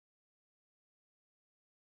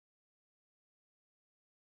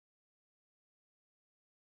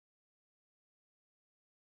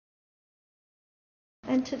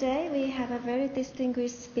And today we have a very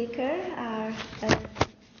distinguished speaker, our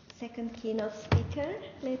second keynote speaker.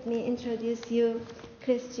 Let me introduce you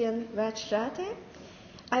Christian Verstraete.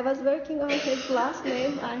 I was working on his last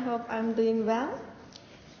name. I hope I'm doing well.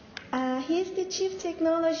 He is the Chief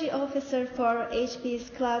Technology Officer for HP's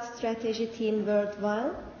Cloud Strategy team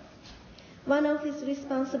worldwide. One of his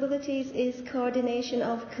responsibilities is coordination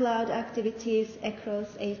of cloud activities across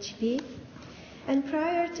HP. And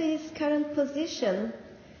prior to his current position,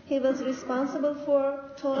 he was responsible for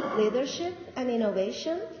thought leadership and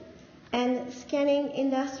innovation and scanning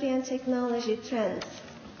industry and technology trends.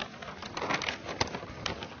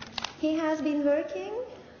 He has been working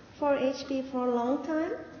for HP for a long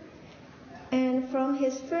time, and from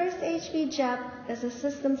his first HP job as a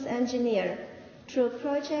systems engineer through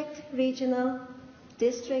project, regional,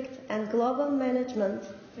 district, and global management,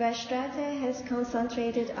 Verstraete has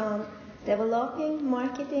concentrated on developing,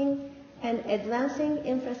 marketing, and advancing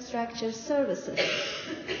infrastructure services.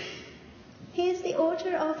 He is the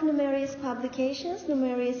author of numerous publications,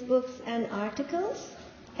 numerous books and articles,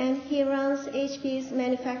 and he runs HP's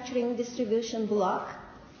manufacturing distribution blog.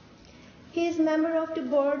 He is member of the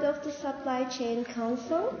board of the Supply Chain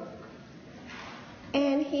Council,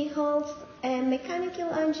 and he holds a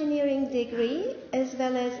mechanical engineering degree as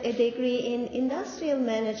well as a degree in industrial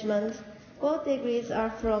management. Both degrees are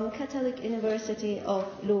from Catholic University of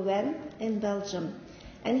Leuven in Belgium.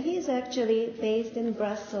 And he is actually based in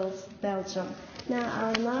Brussels, Belgium.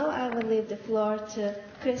 Now I will leave the floor to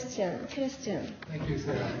Christian. Christian. Thank you,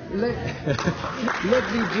 Sarah. Let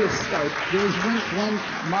me just start. There is one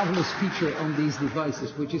marvelous feature on these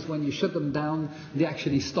devices, which is when you shut them down, they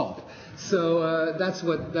actually stop. So that's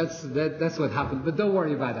what happened. But don't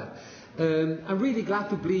worry about that. I'm really glad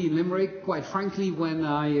to be in Limerick. Quite frankly, when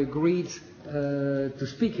I agreed to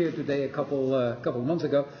speak here today a couple months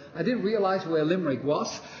ago, I didn't realize where Limerick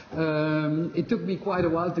was. It took me quite a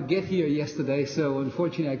while to get here yesterday, so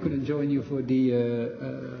unfortunately I couldn't join you for the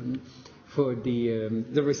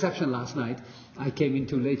reception last night. I came in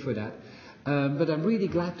too late for that. But I'm really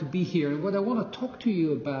glad to be here. And what I want to talk to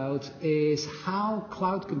you about is how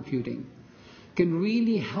cloud computing can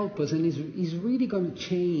really help us and is really going to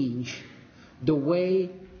change the way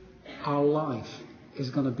our life is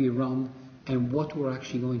going to be run and what we're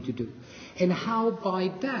actually going to do. And how by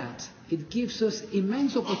that it gives us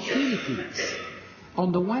immense opportunities,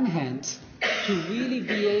 on the one hand, to really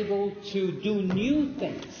be able to do new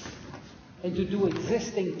things and to do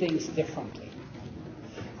existing things differently.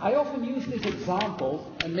 I often use this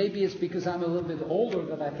example, and maybe it's because I'm a little bit older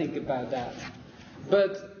that I think about that,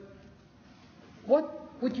 but what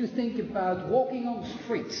would you think about walking on the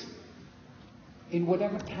streets in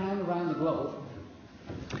whatever town around the globe,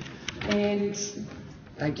 and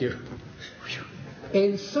thank you,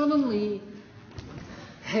 and suddenly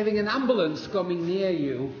having an ambulance coming near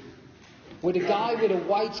you with a guy with a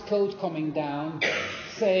white coat coming down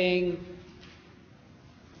saying,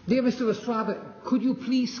 "Dear Mr. Verstraete, could you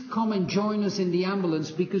please come and join us in the ambulance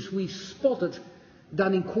because we've spotted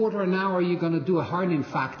that in quarter an hour you're going to do a heart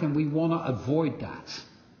infarct and we want to avoid that."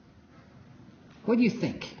 What do you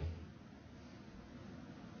think?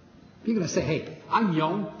 You're going to say, "Hey, I'm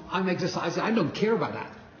young, I'm exercising, I don't care about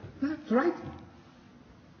that." That's right.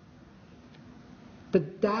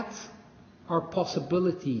 But that are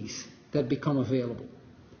possibilities that become available.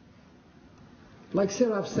 Like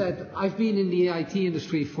Sarah said, I've been in the IT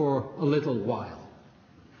industry for a little while.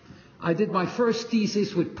 I did my first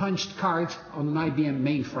thesis with punched cards on an IBM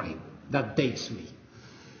mainframe. That dates me.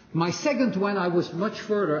 My second one, I was much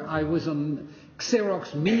further. I was on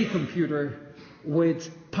Xerox mini computer with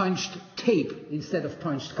punched tape instead of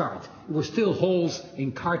punched cards. It was still holes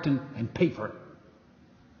in carton and paper.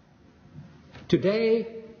 Today,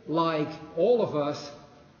 like all of us,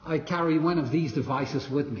 I carry one of these devices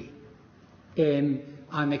with me. And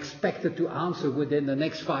I'm expected to answer within the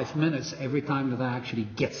next 5 minutes every time that I actually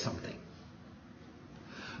get something.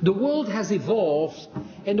 The world has evolved,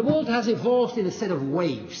 and the world has evolved in a set of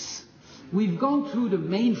waves. We've gone through the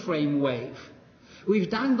mainframe wave.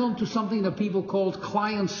 We've then gone to something that people called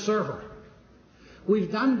client-server.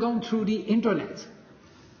 We've then gone through the internet.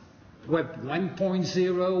 Web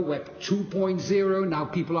 1.0, Web 2.0, now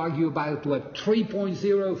people argue about Web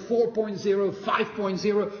 3.0, 4.0,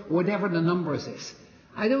 5.0, whatever the numbers is.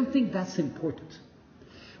 I don't think that's important.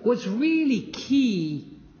 What's really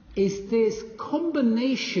key is this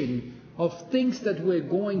combination of things that we're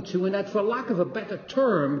going to, and that for lack of a better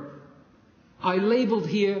term, I labeled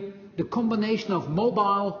here the combination of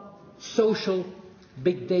mobile, social,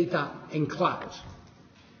 big data, and cloud.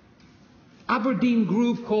 Aberdeen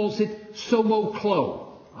Group calls it SOMO-CLO.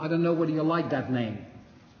 I don't know whether you like that name.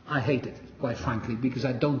 I hate it, quite frankly, because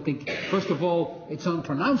I don't think, first of all, it's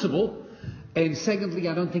unpronounceable, and secondly,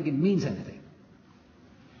 I don't think it means anything.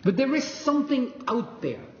 But there is something out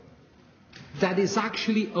there that is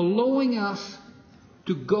actually allowing us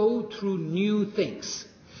to go through new things.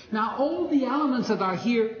 Now, all the elements that are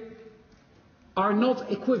here are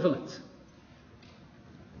not equivalent.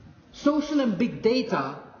 Social and big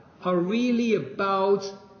data are really about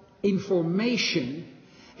information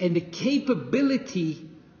and the capability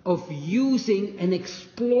of using and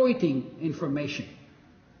exploiting information.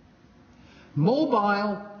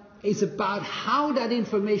 Mobile is about how that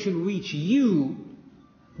information reaches you,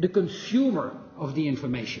 the consumer of the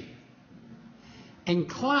information. And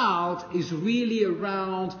cloud is really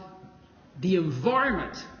around the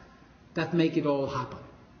environment that make it all happen.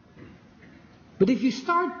 But if you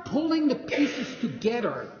start pulling the pieces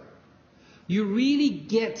together, you really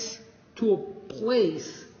get to a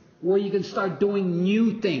place where you can start doing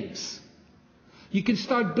new things. You can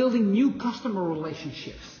start building new customer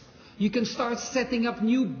relationships. You can start setting up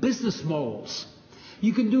new business models.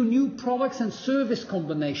 You can do new products and service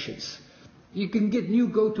combinations. You can get new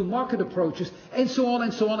go-to-market approaches, and so on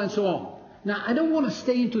and so on and so on. Now, I don't want to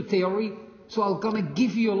stay into theory, so I'm going to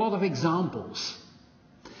give you a lot of examples.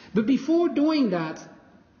 But before doing that,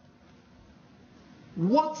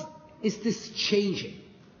 what is this changing?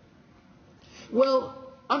 Well,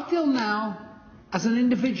 up till now, as an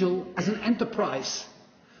individual, as an enterprise,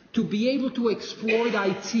 to be able to exploit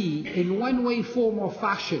IT in one way, form or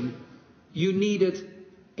fashion, you needed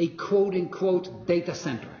a quote-unquote data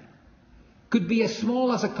center. Could be as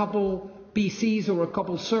small as a couple PCs or a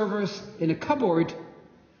couple servers in a cupboard,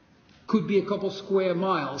 could be a couple square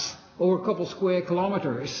miles or a couple square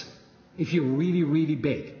kilometers if you're really, really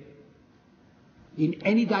big. In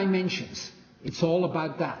any dimensions, it's all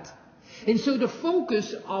about that. And so the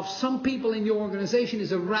focus of some people in your organization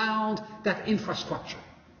is around that infrastructure.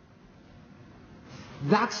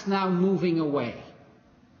 That's now moving away.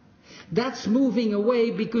 That's moving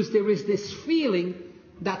away because there is this feeling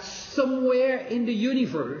that somewhere in the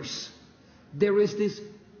universe there is this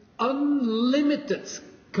unlimited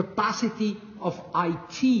capacity of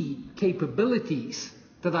IT capabilities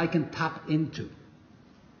that I can tap into.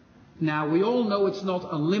 Now, we all know it's not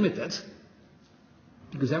unlimited,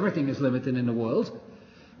 because everything is limited in the world,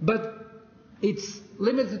 but it's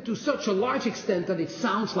limited to such a large extent that it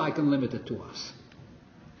sounds like unlimited to us.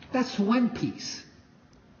 That's one piece.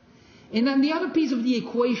 And then the other piece of the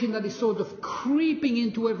equation that is sort of creeping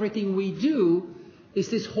into everything we do is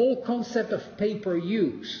this whole concept of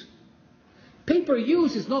pay-per-use.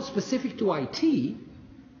 Pay-per-use is not specific to IT.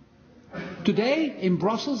 Today in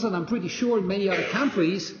Brussels, and I'm pretty sure in many other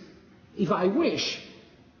countries, if I wish,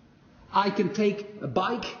 I can take a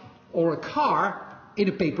bike or a car in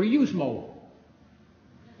a pay-per-use model.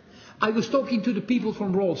 I was talking to the people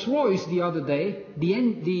from Rolls-Royce the other day,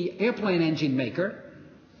 the airplane engine maker,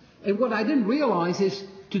 and what I didn't realize is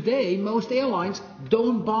today most airlines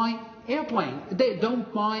don't buy they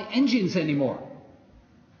don't buy engines anymore.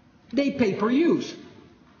 They pay per use.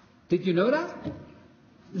 Did you know that?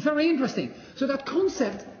 It's very interesting. So that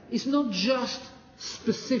concept is not just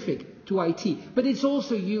specific to IT, but it's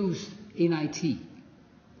also used in IT.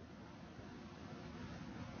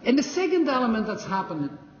 And the second element that's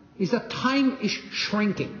happened is that time is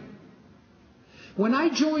shrinking. When I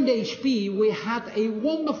joined HP, we had a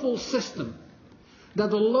wonderful system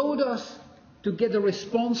that allowed us to get a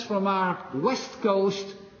response from our West Coast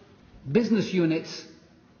business units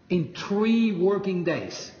in 3 working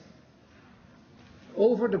days.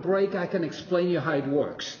 Over the break, I can explain you how it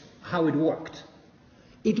worked.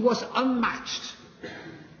 It was unmatched.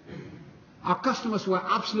 Our customers were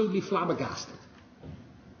absolutely flabbergasted.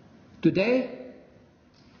 Today,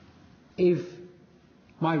 if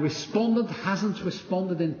my respondent hasn't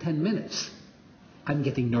responded in 10 minutes, I'm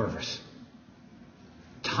getting nervous.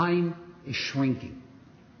 Time is shrinking.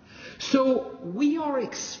 So we are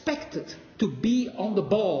expected to be on the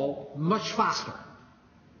ball much faster.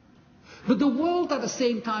 But the world at the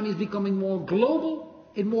same time is becoming more global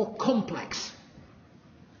and more complex.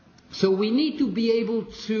 So we need to be able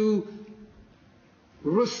to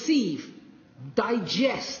receive,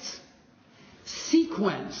 digest,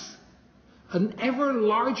 sequence an ever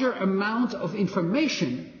larger amount of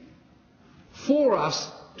information for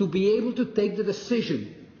us to be able to take the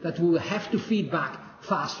decision that we will have to feed back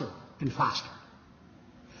faster and faster.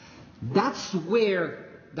 That's where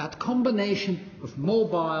that combination of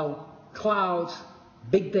mobile, cloud,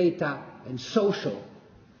 big data and social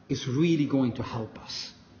is really going to help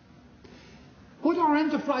us. What are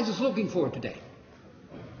enterprises looking for today?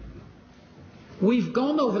 We've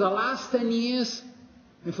gone over the last 10 years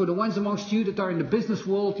And for the ones amongst you that are in the business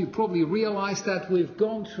world, you probably realize that we've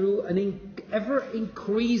gone through an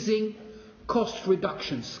ever-increasing cost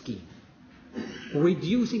reduction scheme.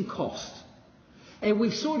 Reducing cost. And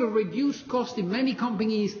we've sort of reduced cost in many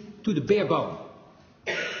companies to the bare bone.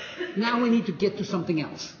 Now we need to get to something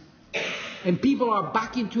else. And people are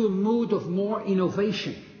back into a mood of more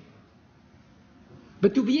innovation.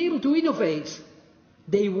 But to be able to innovate,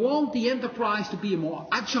 they want the enterprise to be more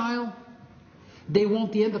agile. They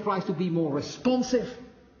want the enterprise to be more responsive,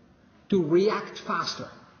 to react faster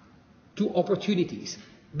to opportunities,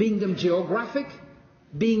 being them geographic,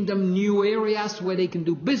 being them new areas where they can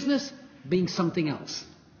do business, being something else.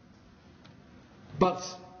 But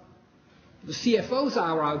the CFOs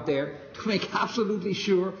are out there to make absolutely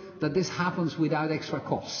sure that this happens without extra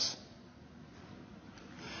costs.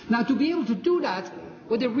 Now, to be able to do that,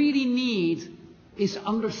 what they really need is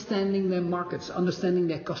understanding their markets, understanding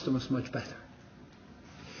their customers much better.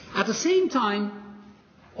 At the same time,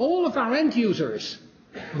 all of our end users,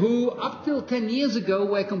 who up till 10 years ago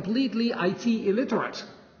were completely IT illiterate,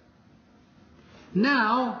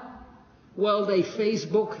 now, well, they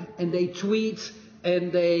Facebook and they tweet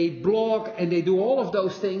and they blog and they do all of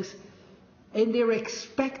those things, and they're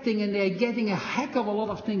expecting and they're getting a heck of a lot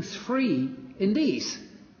of things free in these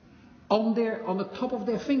on the top of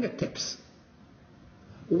their fingertips.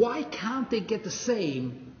 Why can't they get the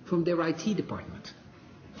same from their IT department?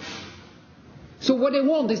 So what they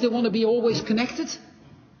want is they want to be always connected.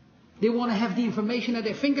 They want to have the information at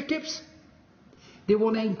their fingertips. They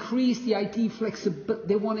want to increase the IT flexibility.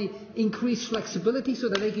 They want to increase flexibility so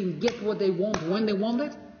that they can get what they want when they want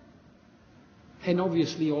it. And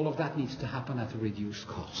obviously all of that needs to happen at a reduced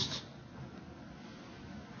cost.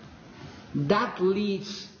 That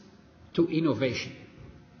leads to innovation.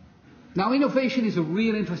 Now, innovation is a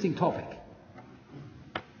real interesting topic.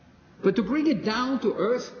 But to bring it down to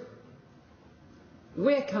earth,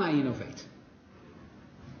 where can I innovate?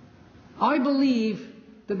 I believe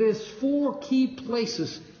that there's 4 key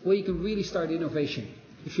places where you can really start innovation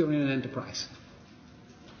if you're in an enterprise.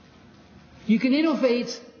 You can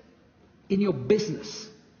innovate in your business,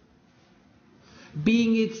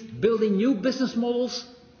 being it building new business models,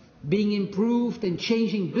 being improved and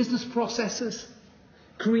changing business processes,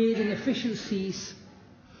 creating efficiencies,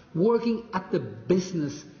 working at the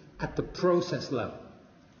business, at the process level.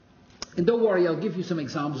 And don't worry, I'll give you some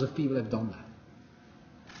examples of people that have done that.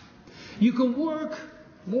 You can work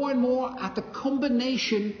more and more at the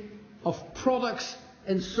combination of products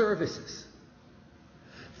and services.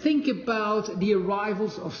 Think about the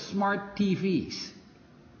arrivals of smart TVs.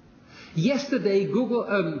 Yesterday,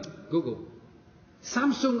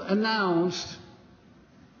 Samsung announced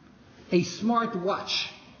a smart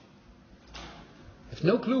watch. I have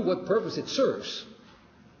no clue what purpose it serves,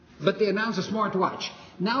 but they announced a smart watch.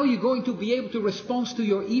 Now you're going to be able to respond to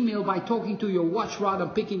your email by talking to your watch rather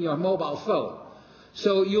than picking your mobile phone.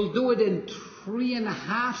 So you'll do it in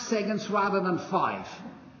 3.5 seconds rather than 5.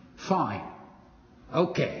 Fine.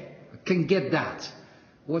 Okay, I can get that.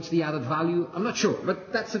 What's the added value? I'm not sure,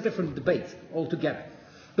 but that's a different debate altogether.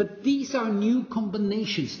 But these are new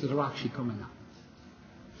combinations that are actually coming up.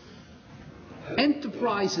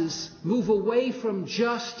 Enterprises move away from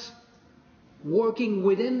just working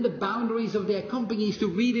within the boundaries of their companies to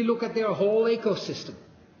really look at their whole ecosystem.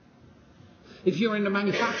 If you're in the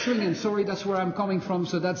manufacturing, and sorry, that's where I'm coming from,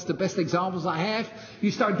 so that's the best examples I have,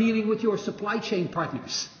 you start dealing with your supply chain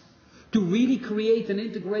partners to really create an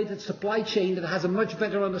integrated supply chain that has a much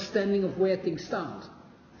better understanding of where things stand.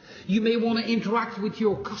 You may want to interact with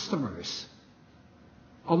your customers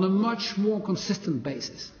on a much more consistent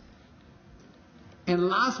basis. And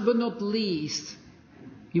last but not least,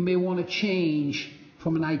 you may want to change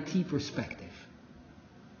from an IT perspective.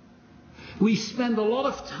 We spend a lot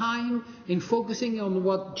of time in focusing on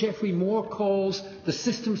what Geoffrey Moore calls the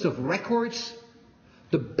systems of records,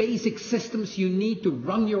 the basic systems you need to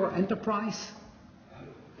run your enterprise.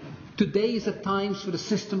 Today is at times for the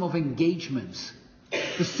system of engagements,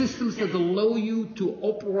 the systems that allow you to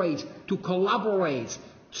operate, to collaborate,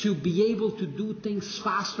 to be able to do things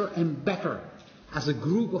faster and better as a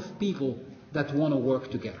group of people that want to work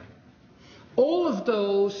together. All of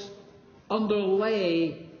those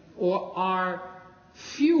underlay or are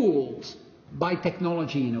fueled by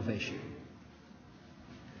technology innovation.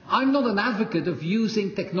 I'm not an advocate of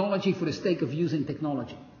using technology for the sake of using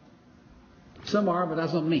technology. Some are, but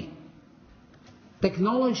that's not me.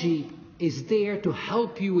 Technology is there to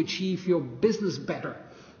help you achieve your business better,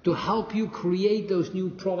 to help you create those new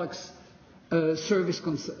products, service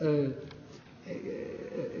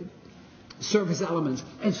elements,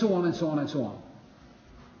 and so on and so on and so on.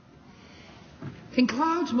 And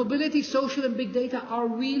clouds, mobility, social and big data are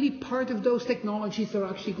really part of those technologies that are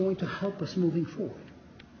actually going to help us moving forward.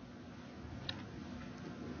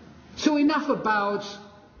 So enough about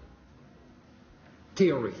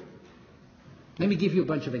theory. Let me give you a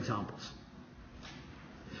bunch of examples.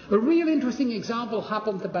 A real interesting example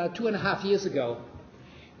happened about 2.5 years ago,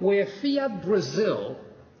 where Fiat Brazil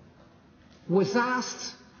was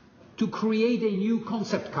asked to create a new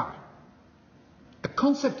concept car. A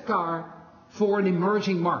concept car for an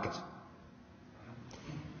emerging market.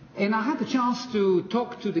 And I had the chance to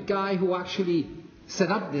talk to the guy who actually set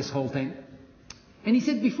up this whole thing. And he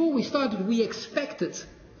said, before we started, we expected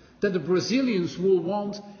that the Brazilians will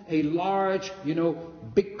want a large,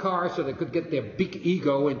 big car so they could get their big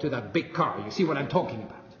ego into that big car. You see what I'm talking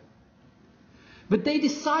about? But they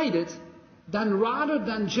decided that rather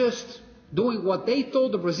than just doing what they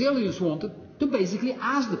thought the Brazilians wanted, to basically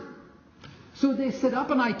ask them. So they set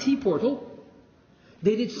up an IT portal.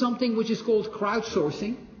 They did something which is called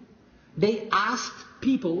crowdsourcing. They asked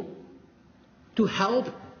people to help,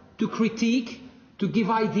 to critique, to give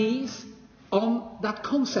ideas on that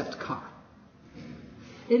concept car.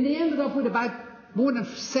 And they ended up with about more than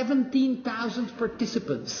 17,000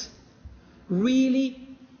 participants, really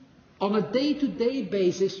on a day-to-day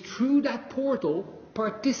basis through that portal,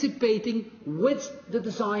 participating with the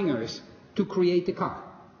designers to create the car.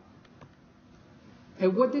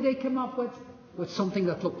 And what did they come up with? With something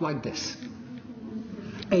that looked like this.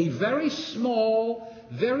 A very small,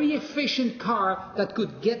 very efficient car that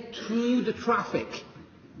could get through the traffic,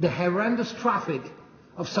 the horrendous traffic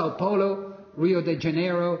of Sao Paulo, Rio de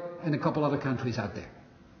Janeiro, and a couple other countries out there.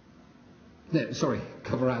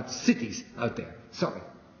 Cover out cities out there.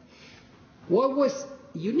 What was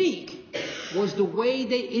unique was the way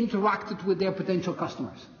they interacted with their potential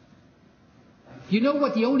customers. You know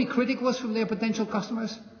what the only critic was from their potential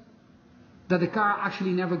customers? That the car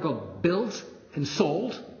actually never got built and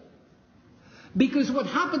sold. Because what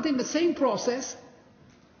happened in the same process,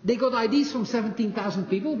 they got IDs from 17,000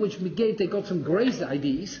 people, which they got some great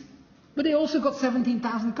IDs, but they also got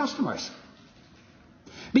 17,000 customers.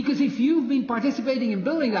 Because if you've been participating in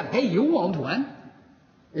building that, hey, you want one,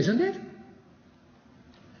 isn't it?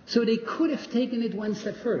 So they could have taken it one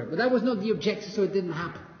step further, but that was not the objective, so it didn't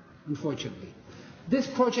happen, unfortunately. This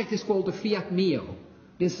project is called the Fiat Mio.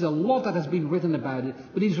 There's a lot that has been written about it,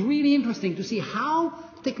 but it's really interesting to see how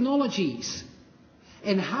technologies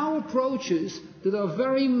and how approaches that are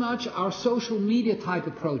very much our social media type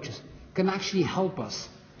approaches can actually help us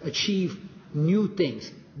achieve new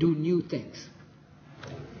things, do new things.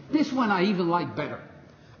 This one I even like better.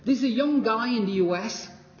 This is a young guy in the US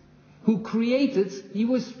who created, he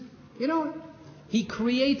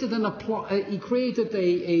created a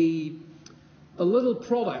little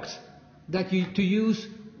product that to use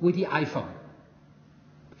with the iPhone.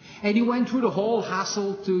 And he went through the whole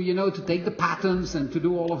hassle to take the patents and to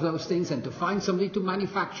do all of those things and to find somebody to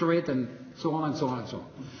manufacture it and so on and so on and so on.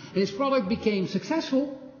 And his product became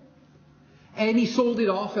successful and he sold it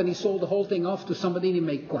off and he sold the whole thing off to somebody and he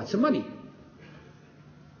made quite some money.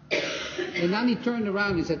 And then he turned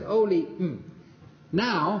around and said,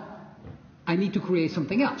 now I need to create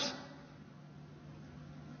something else.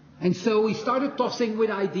 And so he started tossing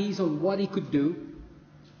with ideas on what he could do.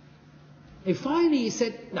 And finally he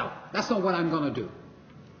said, no, that's not what I'm going to do.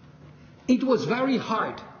 It was very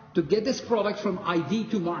hard to get this product from ID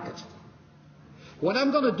to market. What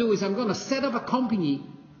I'm going to do is I'm going to set up a company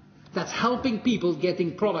that's helping people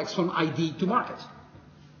getting products from ID to market.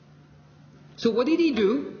 So what did he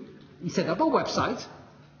do? He set up a website,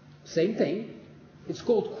 same thing. It's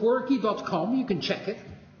called quirky.com, you can check it.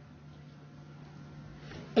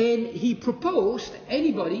 And he proposed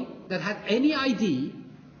anybody that had any ID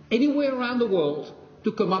anywhere around the world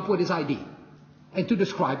to come up with his ID and to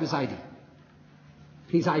describe his ID.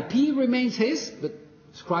 His IP remains his, but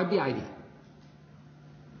describe the ID.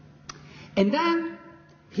 And then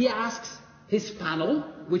he asks his panel,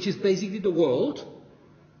 which is basically the world,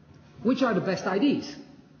 which are the best IDs.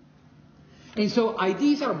 And so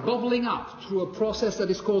IDs are bubbling up through a process that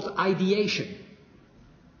is called ideation.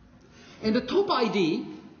 And the top ID,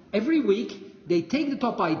 every week, they take the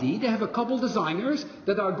top ID, they have a couple designers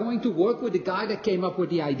that are going to work with the guy that came up with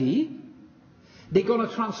the ID. They're going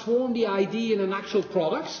to transform the ID in an actual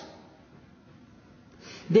product.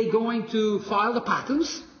 They're going to file the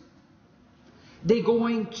patents. They're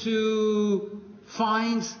going to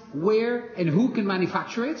find where and who can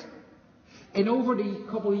manufacture it. And over the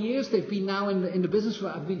couple of years, they've been now in the business,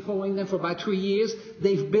 I've been following them for about 3 years,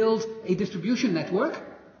 they've built a distribution network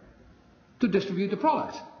to distribute the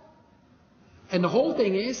product. And the whole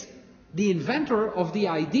thing is, the inventor of the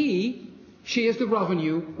ID shares the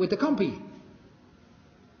revenue with the company.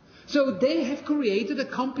 So they have created a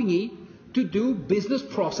company to do business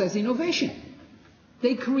process innovation.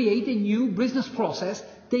 They create a new business process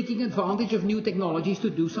taking advantage of new technologies to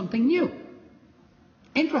do something new.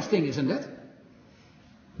 Interesting, isn't it?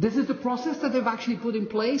 This is the process that they've actually put in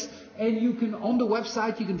place, and you can, on the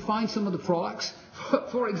website, you can find some of the products.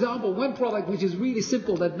 For example, one product which is really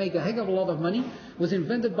simple that made a heck of a lot of money was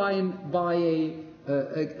invented by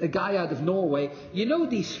a guy out of Norway. You know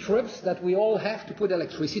these strips that we all have to put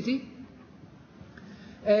electricity?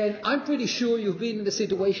 And I'm pretty sure you've been in the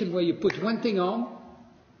situation where you put one thing on,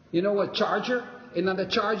 you know, a charger, and then the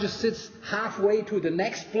charger sits halfway to the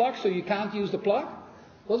next plug, so you can't use the plug.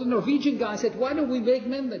 Well, the Norwegian guy said, why don't we make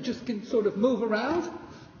men that just can sort of move around?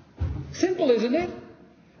 Simple, isn't it?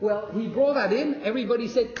 Well, he brought that in. Everybody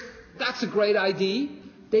said, that's a great idea.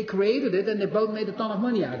 They created it, and they both made a ton of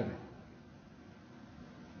money out of it.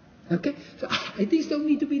 Okay? So these don't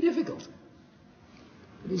need to be difficult.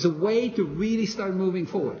 It's a way to really start moving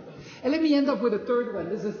forward. And let me end up with a third one.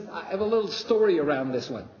 I have a little story around this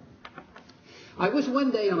one. I was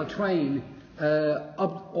one day on a train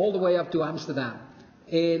all the way up to Amsterdam.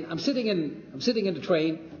 And I'm sitting in the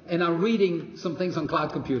train, and I'm reading some things on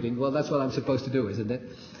cloud computing. Well, that's what I'm supposed to do, isn't it?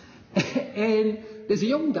 And there's a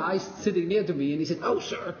young guy sitting near to me, and he said, "Oh,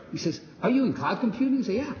 sir," he says, "are you in cloud computing?" I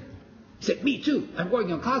said, "Yeah." He said, "Me too. I'm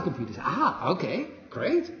working on cloud computing." I said, "Ah, okay,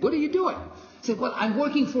 great. What are you doing?" He said, "Well, I'm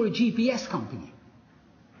working for a GPS company."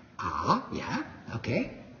 "Ah, yeah,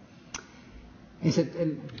 okay." He said,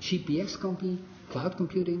 "And GPS company, cloud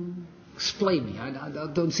computing? Explain me. I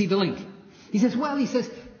don't see the link." He says, "Well," he says,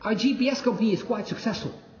 "our GPS company is quite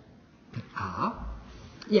successful." "Ah,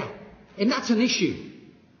 yeah, and that's an issue."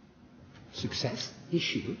 "Success?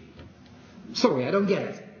 Issue? Sorry, I don't get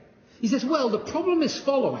it." He says, "Well, the problem is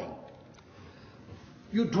following.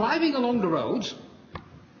 You're driving along the roads.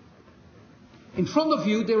 In front of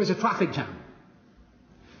you, there is a traffic jam.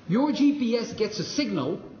 Your GPS gets a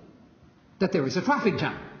signal that there is a traffic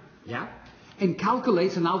jam. Yeah? And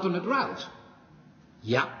calculates an alternate route.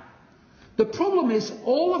 Yeah. The problem is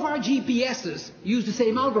all of our GPSs use the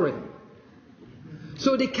same algorithm.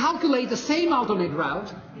 So they calculate the same alternate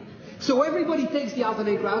route. So everybody takes the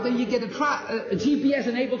alternate route, and you get a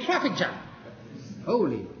GPS-enabled traffic jam."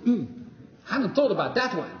 Holy, hadn't thought about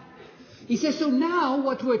that one. He says, "So now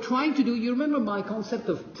what we're trying to do," you remember my concept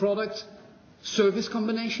of product-service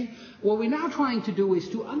combination? What we're now trying to do is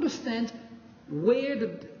to understand where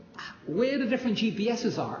the different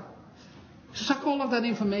GPSs are, suck all of that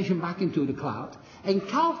information back into the cloud, and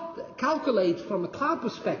calculate from a cloud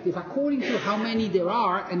perspective, according to how many there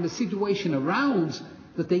are and the situation around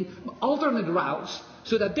the thing, alternate routes,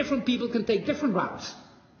 so that different people can take different routes,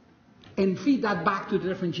 and feed that back to the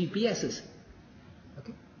different GPSs.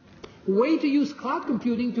 Okay? Way to use cloud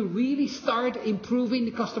computing to really start improving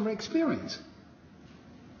the customer experience.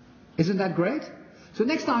 Isn't that great? So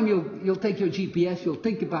next time you'll take your GPS, you'll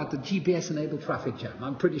think about the GPS-enabled traffic jam.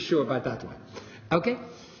 I'm pretty sure about that one. Okay?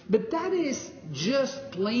 But that is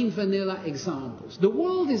just plain vanilla examples. The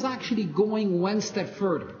world is actually going one step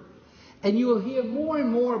further. And you will hear more and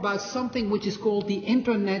more about something which is called the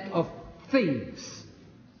Internet of Things.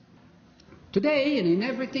 Today, and in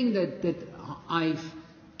everything that I've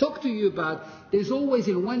talked to you about, there's always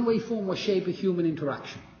in one way, form or shape a human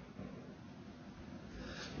interaction.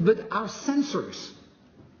 But our sensors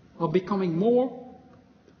are becoming more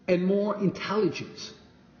and more intelligent.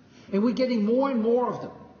 And we're getting more and more of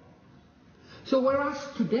them. So whereas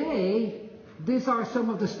today, these are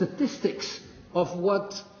some of the statistics of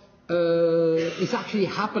what is actually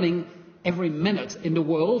happening every minute in the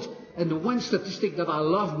world. And the one statistic that I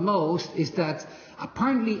love most is that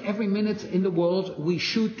apparently every minute in the world we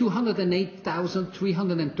shoot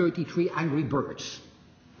 208,333 angry birds.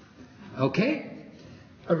 Okay?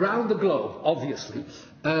 Around the globe, obviously.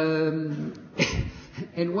 And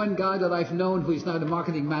one guy that I've known who is now the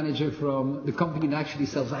marketing manager from the company that actually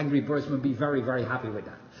sells Angry Birds would be very, very happy with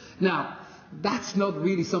that. Now, that's not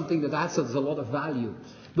really something that adds us a lot of value.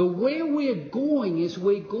 But where we're going is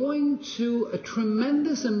we're going to a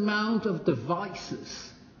tremendous amount of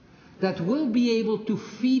devices that will be able to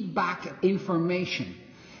feed back information.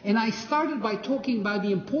 And I started by talking about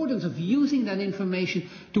the importance of using that information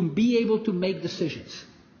to be able to make decisions.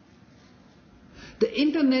 The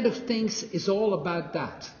Internet of Things is all about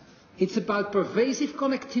that. It's about pervasive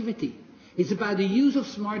connectivity. It's about the use of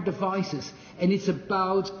smart devices. And it's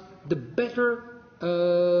about the better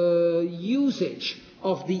usage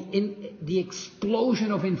of the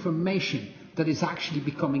explosion of information that is actually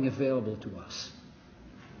becoming available to us.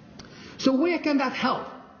 So where can that help?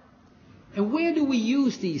 And where do we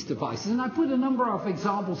use these devices? And I put a number of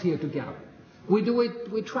examples here together. We do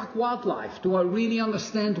it, we track wildlife. Do I really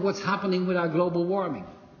understand what's happening with our global warming?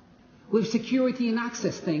 With security and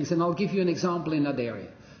access things, and I'll give you an example in that area.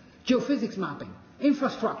 Geophysics mapping,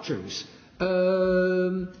 infrastructures,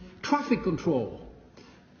 traffic control.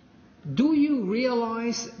 Do you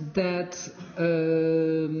realize that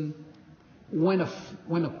when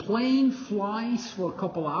a plane flies for a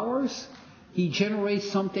couple hours, he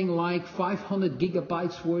generates something like 500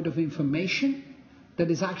 gigabytes worth of information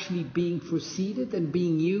that is actually being proceeded and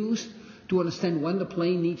being used to understand when the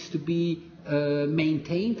plane needs to be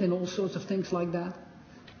maintained and all sorts of things like that?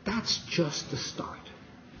 That's just the start.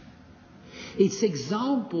 It's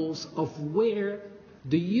examples of where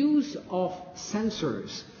the use of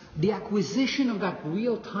sensors, the acquisition of that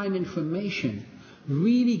real-time information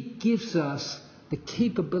really gives us the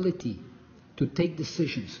capability to take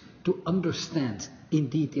decisions, to understand in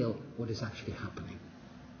detail what is actually happening.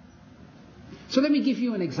 So let me give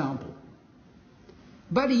you an example.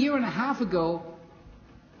 About a year and a half ago,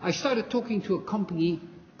 I started talking to a company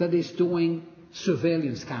that is doing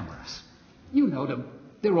surveillance cameras. You know them.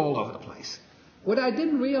 They're all over the place. What I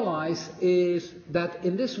didn't realize is that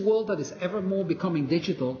in this world that is ever more becoming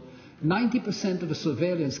digital, 90% of the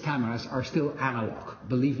surveillance cameras are still analog,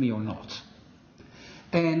 believe me or not.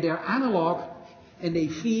 And they're analog and they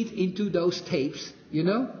feed into those tapes, you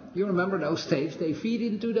know? You remember those tapes? They feed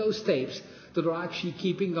into those tapes that are actually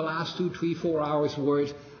keeping the last 2, 3, 4 hours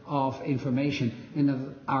worth of information and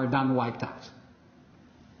that are then wiped out.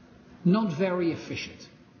 Not very efficient.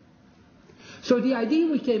 So the idea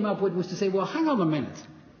we came up with was to say, well, hang on a minute.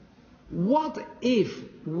 What if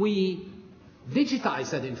we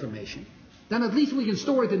digitize that information? Then at least we can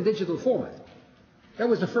store it in digital format. That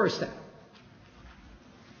was the first step.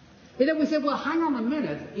 And then we said, well, hang on a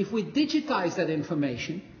minute. If we digitize that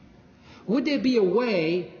information, would there be a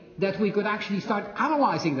way that we could actually start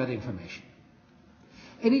analyzing that information?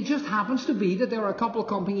 And it just happens to be that there are a couple of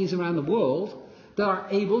companies around the world that are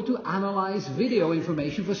able to analyze video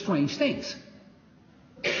information for strange things.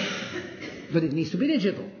 But it needs to be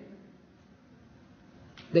digital.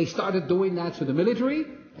 They started doing that for the military,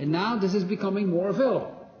 and now this is becoming more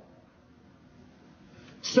available.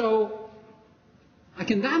 So I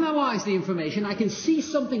can analyze the information, I can see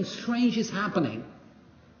something strange is happening,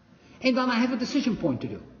 and then I have a decision point to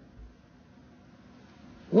do.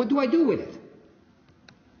 What do I do with it?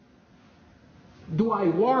 Do I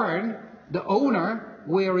warn the owner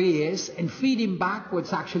where he is and feed him back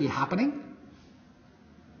what's actually happening?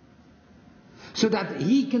 So that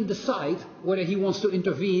he can decide whether he wants to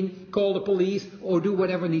intervene, call the police, or do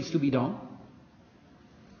whatever needs to be done.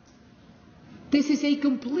 This is a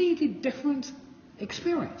completely different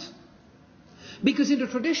experience. Because in the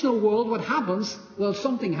traditional world, what happens, well,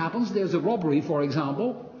 something happens, there's a robbery, for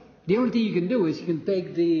example. The only thing you can do is you can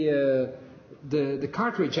take the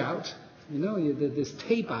cartridge out, you know, this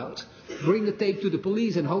tape out, bring the tape to the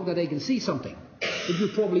police and hope that they can see something. It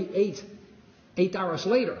will probably 8 hours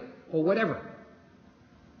later, or whatever.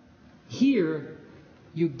 Here,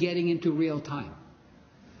 you're getting into real time.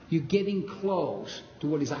 You're getting close to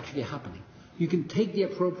what is actually happening. You can take the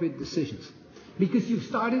appropriate decisions because you've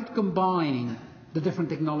started combining the different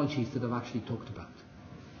technologies that I've actually talked about.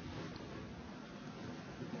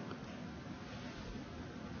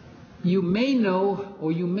 You may know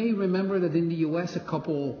or you may remember that in the US a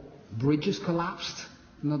couple bridges collapsed,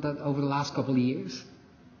 not that over the last couple of years.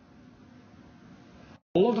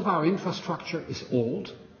 A lot of our infrastructure is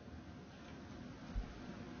old.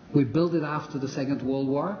 We built it after the Second World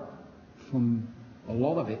War, from a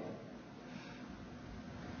lot of it.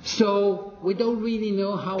 So we don't really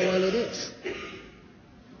know how well it is.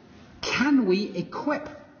 Can we equip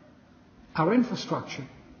our infrastructure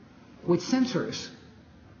with sensors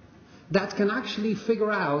that can actually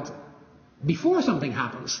figure out, before something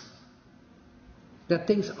happens, that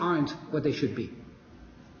things aren't what they should be?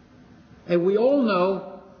 And we all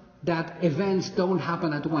know that events don't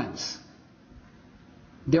happen at once.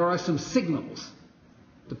 There are some signals.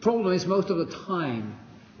 The problem is most of the time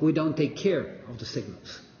we don't take care of the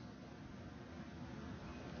signals.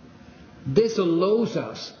 This allows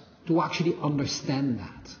us to actually understand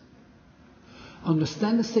that.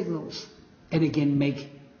 Understand the signals and again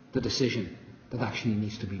make the decision that actually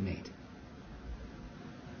needs to be made.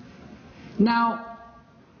 Now,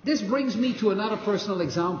 this brings me to another personal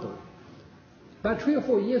example. About 3 or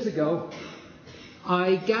 4 years ago,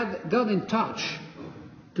 I got in touch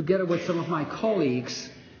together with some of my colleagues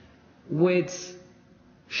with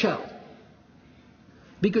Shell.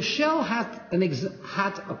 Because Shell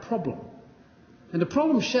had a problem. And the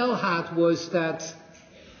problem Shell had was that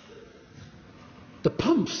the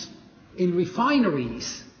pumps in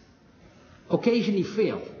refineries occasionally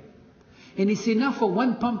fail. And it's enough for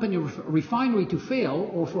one pump in a refinery to fail,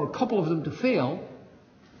 or for a couple of them to fail,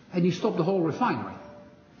 and you stop the whole refinery.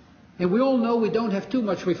 And we all know we don't have too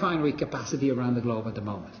much refinery capacity around the globe at the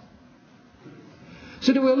moment.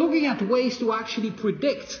 So they were looking at ways to actually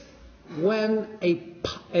predict when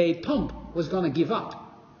a pump was going to give up.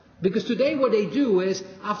 Because today what they do is,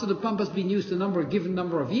 after the pump has been used a given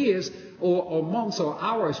number of years, or months or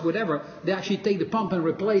hours, whatever, they actually take the pump and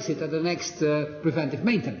replace it at the next preventive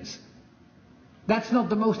maintenance. That's not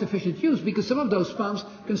the most efficient use, because some of those pumps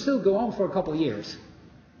can still go on for a couple of years.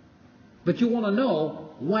 But you want to know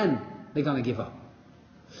when they're going to give up.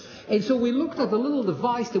 And so we looked at the little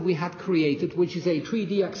device that we had created, which is a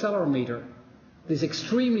 3D accelerometer. It's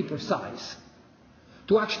extremely precise,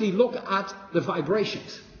 to actually look at the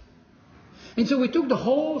vibrations. And so we took the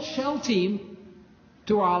whole Shell team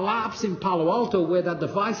to our labs in Palo Alto, where that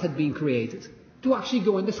device had been created, to actually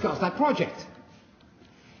go and discuss that project.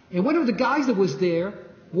 And one of the guys that was there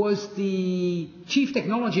was the chief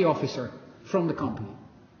technology officer from the company.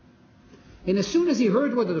 And as soon as he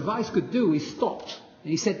heard what the device could do, he stopped. And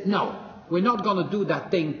he said, no, we're not going to do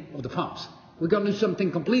that thing of the pumps. We're going to do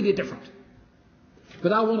something completely different.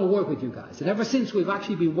 But I want to work with you guys. And ever since, we've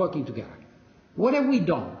actually been working together. What have we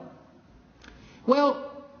done?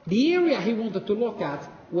 Well, the area he wanted to look at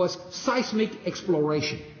was seismic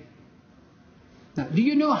exploration. Now, do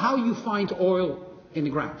you know how you find oil in the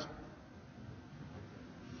ground?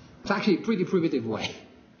 It's actually a pretty primitive way.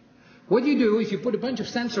 What you do is you put a bunch of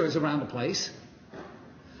sensors around the place.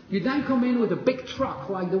 You then come in with a big truck,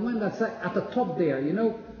 like the one that's at the top there, you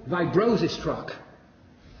know, Vibrosis truck.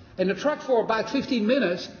 And the truck for about 15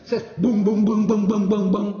 minutes says boom, boom, boom, boom, boom,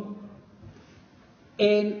 boom, boom.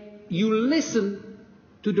 And you listen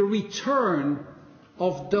to the return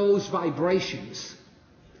of those vibrations.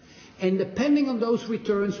 And depending on those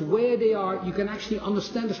returns, where they are, you can actually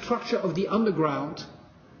understand the structure of the underground.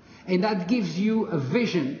 And that gives you a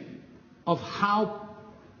vision of how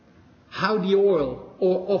the oil,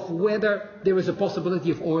 or of whether there is a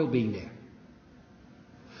possibility of oil being there.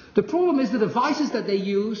 The problem is the devices that they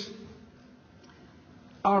use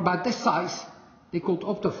are about this size. They're called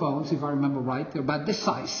optophones, if I remember right. They're about this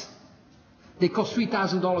size. They cost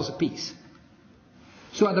 $3,000 a piece.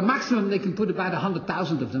 So at the maximum, they can put about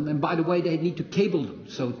 100,000 of them. And by the way, they need to cable them.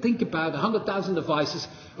 So think about 100,000 devices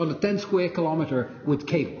on a 10 square kilometer with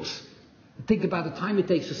cables. Think about the time it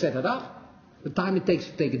takes to set it up, the time it takes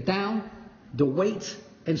to take it down, the weight,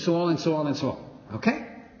 and so on and so on and so on. Okay?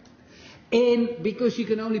 And because you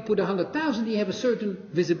can only put 100,000, you have a certain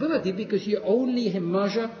visibility, because you only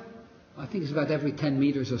measure, I think it's about every 10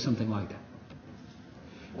 meters or something like that.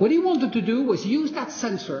 What he wanted to do was use that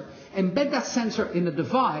sensor, embed that sensor in a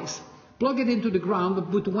device, plug it into the ground, but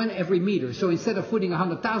put one every meter. So instead of putting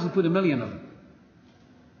 100,000, put 1 million of them.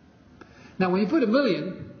 Now when you put 1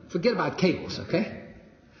 million, forget about cables, okay?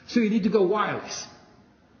 So you need to go wireless.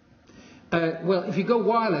 Well, if you go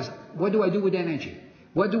wireless, what do I do with energy?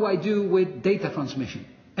 What do I do with data transmission?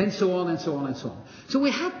 And so on and so on and so on. So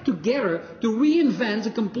we had together to reinvent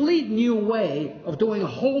a complete new way of doing a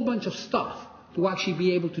whole bunch of stuff to actually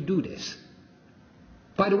be able to do this.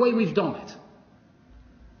 By the way, we've done it.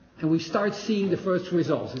 And we start seeing the first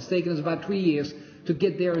results. It's taken us about 3 years to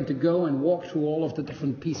get there and to go and walk through all of the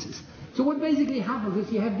different pieces. So what basically happens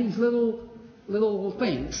is you have these little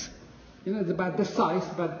things. You know, it's about this size,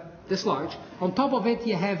 about this large. On top of it,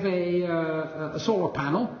 you have a solar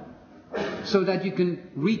panel, so that you can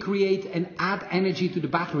recreate and add energy to the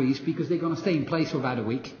batteries, because they're going to stay in place for about a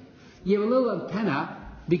week. You have a little antenna,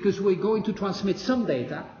 because we're going to transmit some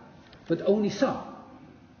data, but only some.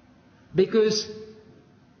 Because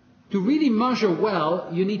to really measure well,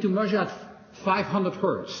 you need to measure at 500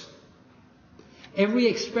 hertz. Every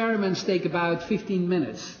experiments take about 15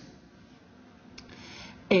 minutes.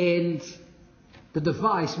 And the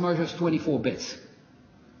device measures 24 bits.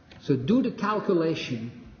 So do the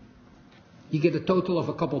calculation, you get a total of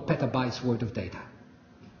a couple petabytes worth of data.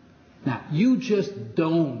 Now, you just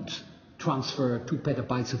don't transfer 2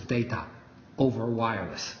 petabytes of data over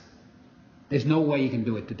wireless. There's no way you can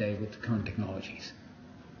do it today with the current technologies.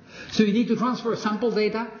 So you need to transfer sample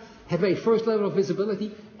data, have a first level of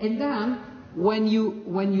visibility, and then when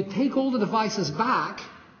you take all the devices back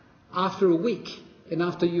after a week, and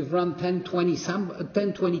after you've run 10,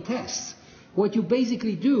 20 tests, what you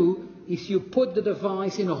basically do is you put the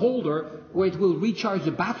device in a holder where it will recharge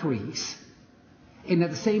the batteries, and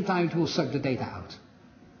at the same time it will suck the data out.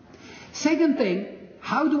 Second thing,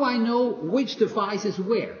 how do I know which device is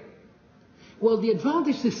where? Well, the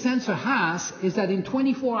advantage this sensor has is that in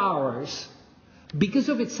 24 hours, because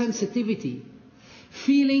of its sensitivity,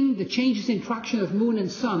 feeling the changes in traction of moon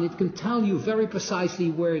and sun, it can tell you very precisely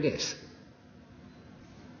where it is.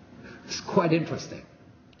 It's quite interesting.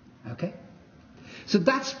 Okay? So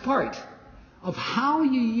that's part of how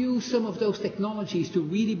you use some of those technologies to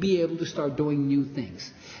really be able to start doing new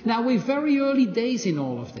things. Now, we're very early days in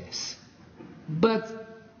all of this, but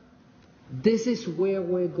this is where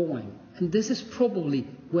we're going, and this is probably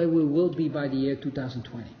where we will be by the year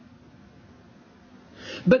 2020.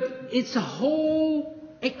 But it's a whole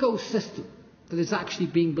ecosystem that is actually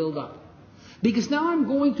being built up. Because now I'm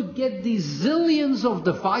going to get these zillions of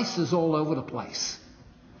devices all over the place.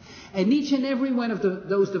 And each and every one of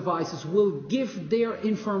those devices will give their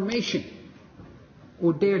information,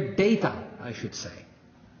 or their data, I should say.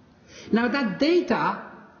 Now that data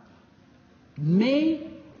may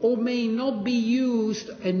or may not be used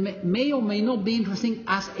and may or may not be interesting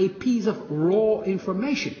as a piece of raw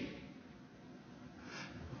information.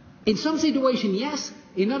 In some situations, yes.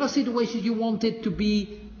 In other situations, you want it to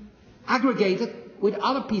be aggregated with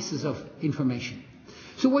other pieces of information.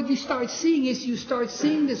 So what you start seeing is you start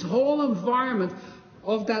seeing this whole environment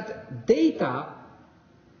of that data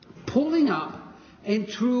pulling up and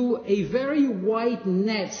through a very wide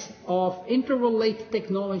net of interrelated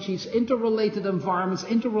technologies, interrelated environments,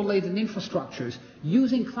 interrelated infrastructures,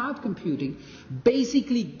 using cloud computing,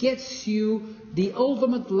 basically gets you the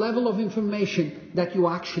ultimate level of information that you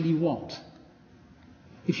actually want.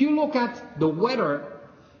 If you look at the weather,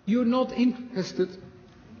 you're not interested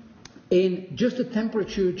in just the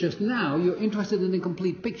temperature just now, you're interested in the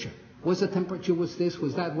complete picture. Was the temperature, was this,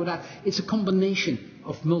 was that, was that? It's a combination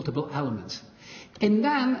of multiple elements. And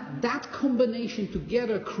then that combination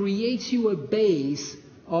together creates you a base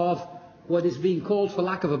of what is being called, for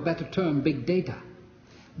lack of a better term, big data,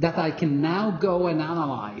 that I can now go and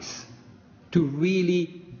analyze to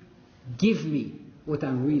really give me what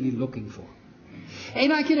I'm really looking for.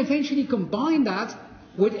 And I can eventually combine that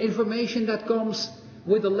with information that comes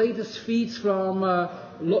with the latest feeds from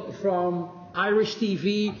Irish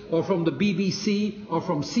TV or from the BBC or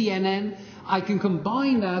from CNN. I can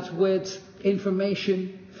combine that with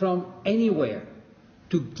information from anywhere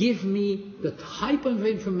to give me the type of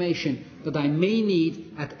information that I may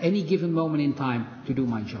need at any given moment in time to do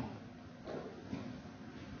my job.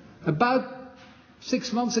 About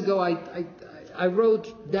 6 months ago, I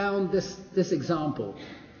wrote down this example.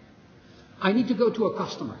 I need to go to a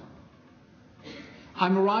customer.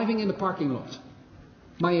 I'm arriving in the parking lot.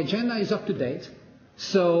 My agenda is up to date,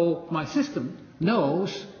 so my system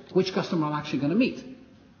knows which customer I'm actually going to meet.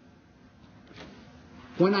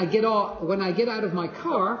 When I get out of my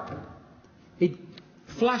car, it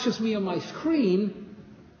flashes me on my screen.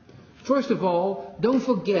 First of all, don't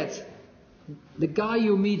forget, the guy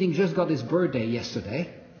you're meeting just got his birthday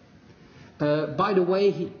yesterday. By the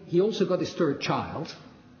way, he also got his third child.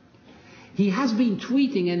 He has been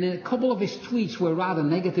tweeting, and a couple of his tweets were rather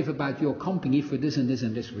negative about your company for this and this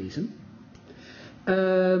and this reason.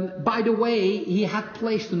 By the way, he had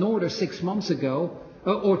placed an order 6 months ago,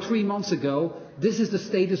 or 3 months ago. This is the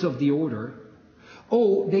status of the order.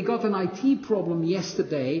 Oh, they got an IT problem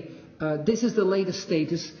yesterday. This is the latest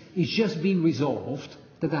status. It's just been resolved.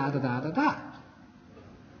 Da-da-da-da-da-da.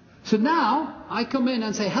 So now I come in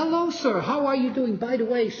and say, hello, sir. How are you doing? By the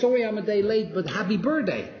way, sorry I'm a day late, but happy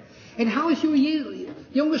birthday. And how is your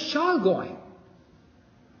youngest child going?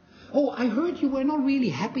 Oh, I heard you were not really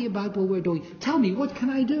happy about what we're doing. Tell me, what can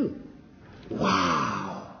I do?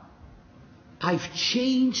 Wow. I've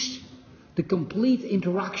changed the complete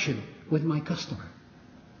interaction with my customer.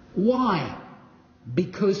 Why?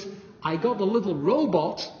 Because I got a little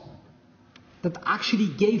robot that actually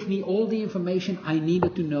gave me all the information I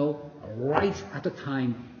needed to know right at the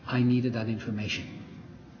time I needed that information.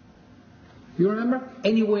 You remember?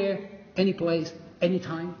 Anywhere, any place,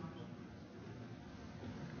 anytime.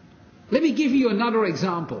 Let me give you another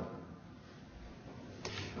example.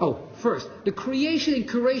 Oh, first, the creation and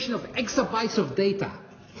curation of exabytes of data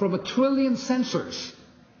from 1 trillion sensors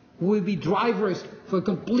will be drivers for a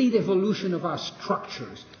complete evolution of our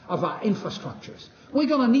structures, of our infrastructures. We're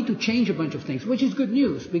going to need to change a bunch of things, which is good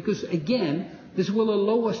news, because again, this will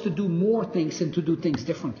allow us to do more things and to do things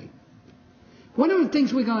differently. One of the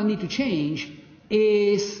things we're going to need to change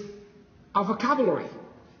is our vocabulary.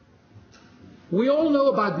 We all know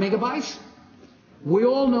about megabytes. We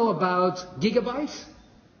all know about gigabytes.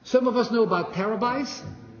 Some of us know about terabytes.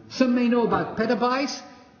 Some may know about petabytes.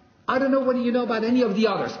 I don't know whether you know about any of the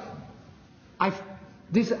others.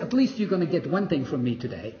 At least you're going to get one thing from me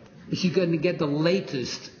today, is you're going to get the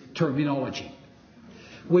latest terminology.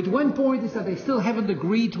 With one point is that they still haven't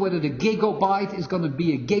agreed whether the gigabyte is going to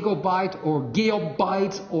be a gigabyte or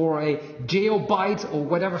gigabyte or a geobyte or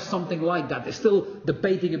whatever, something like that. They're still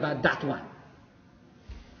debating about that one.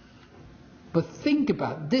 But think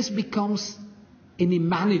about it. This becomes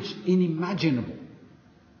unimaginable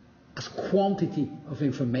as quantity of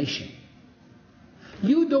information.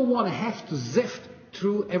 You don't want to have to sift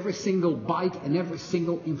through every single byte and every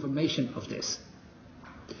single information of this.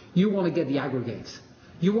 You want to get the aggregates.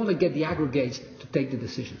 You want to get the aggregates to take the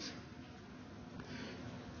decisions.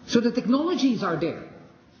 So the technologies are there.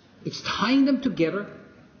 It's tying them together.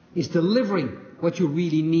 It's delivering what you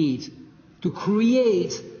really need to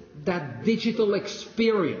create that digital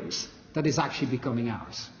experience that is actually becoming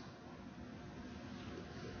ours.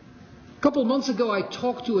 A couple of months ago, I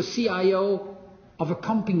talked to a CIO of a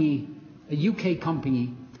company, a UK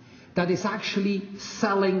company, that is actually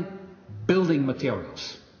selling building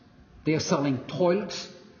materials. They are selling toilets,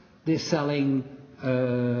 they're selling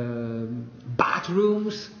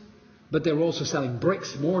bathrooms, but they're also selling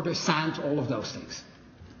bricks, mortar, sand, all of those things.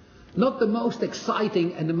 Not the most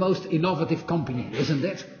exciting and the most innovative company, isn't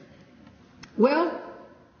it? Well,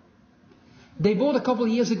 they bought a couple of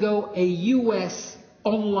years ago a US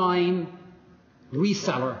online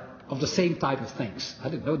reseller of the same type of things. I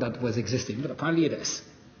didn't know that was existing, but apparently it is.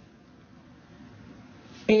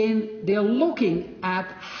 And they're looking at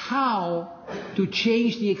how to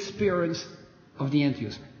change the experience of the end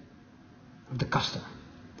user, of the customer.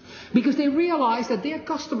 Because they realize that their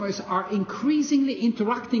customers are increasingly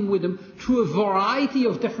interacting with them through a variety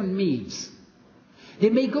of different means. They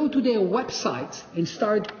may go to their website and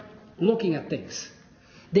start looking at things.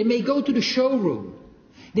 They may go to the showroom.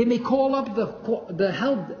 They may call up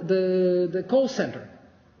the call center.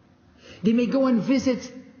 They may go and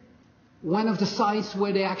visit one of the sites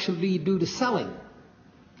where they actually do the selling.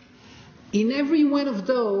 In every one of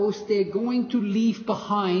those, they're going to leave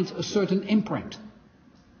behind a certain imprint.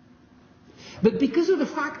 But because of the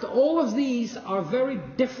fact that all of these are very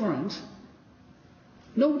different,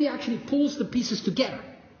 nobody actually pulls the pieces together.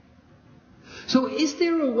 So is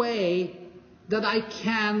there a way that I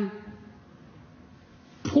can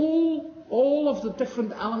pull all of the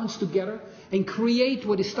different elements together and create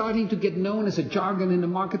what is starting to get known as a jargon in the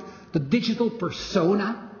market, the digital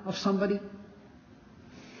persona of somebody?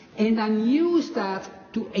 And then use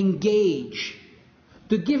that to engage,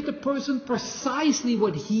 to give the person precisely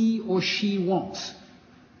what he or she wants.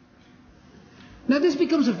 Now this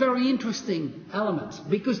becomes a very interesting element,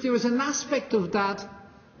 because there is an aspect of that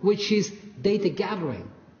which is data gathering.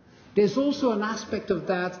 There's also an aspect of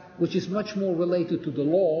that which is much more related to the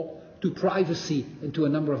law, to privacy, and to a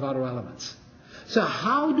number of other elements. So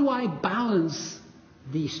how do I balance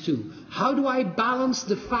these two? How do I balance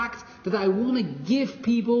the fact that I want to give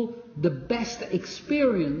people the best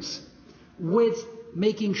experience with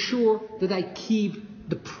making sure that I keep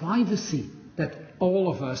the privacy that all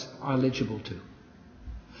of us are eligible to?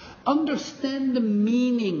 Understand the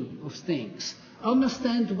meaning of things.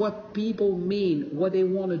 Understand what people mean, what they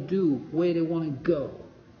want to do, where they want to go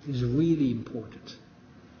is really important.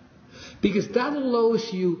 Because that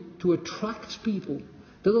allows you to attract people.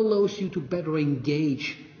 That allows you to better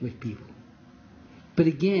engage with people. But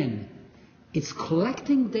again, it's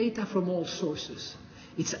collecting data from all sources.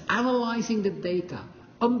 It's analyzing the data,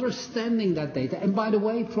 understanding that data. And by the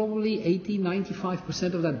way, probably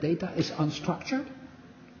 80-95% of that data is unstructured,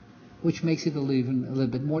 which makes it a little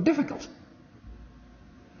bit more difficult.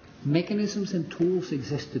 Mechanisms and tools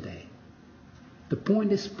exist today. The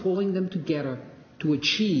point is pulling them together to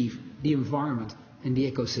achieve the environment and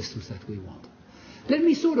the ecosystems that we want. Let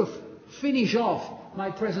me sort of finish off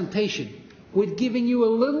my presentation with giving you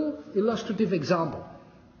a little illustrative example.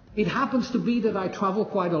 It happens to be that I travel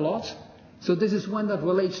quite a lot, so this is one that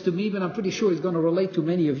relates to me, but I'm pretty sure it's going to relate to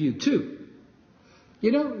many of you too.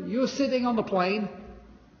 You know, you're sitting on the plane,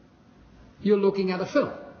 you're looking at a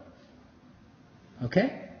film.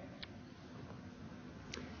 Okay?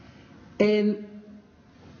 And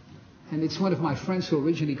it's one of my friends who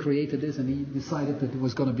originally created this, and he decided that it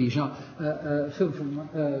was going to be a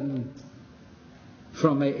film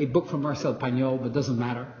from a book from Marcel Pagnol, but doesn't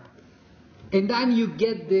matter. And then you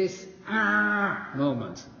get this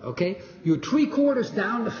moment, okay? You're 3/4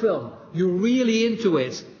 down the film, you're really into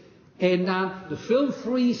it, and then the film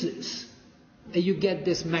freezes, and you get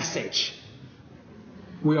this message.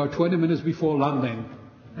 We are 20 minutes before landing,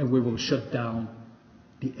 and we will shut down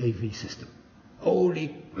the AV system.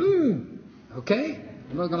 Holy, okay?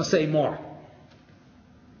 I'm not going to say more.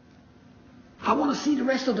 I want to see the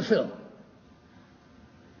rest of the film.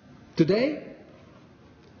 Today,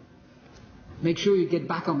 make sure you get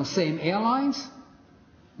back on the same airlines.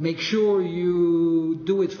 Make sure you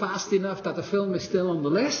do it fast enough that the film is still on the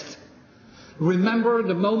list. Remember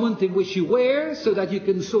the moment in which you were so that you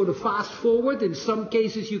can sort of fast forward. In some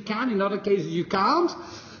cases you can, in other cases you can't.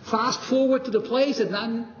 Fast forward to the place and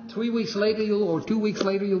then 3 weeks later or 2 weeks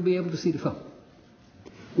later you'll be able to see the film.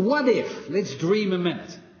 What if? Let's dream a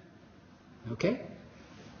minute. Okay?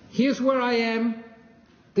 Here's where I am.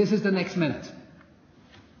 This is the next minute.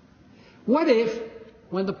 What if,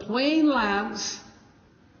 when the plane lands,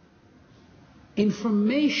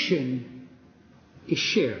 information is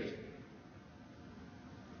shared?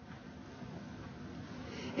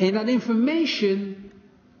 And that information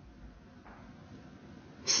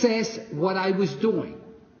says what I was doing.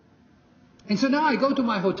 And so now I go to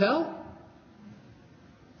my hotel.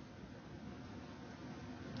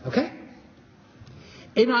 Okay?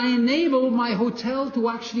 And I enable my hotel to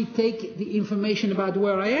actually take the information about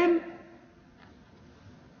where I am.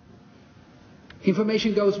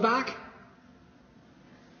 Information goes back.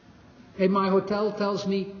 And my hotel tells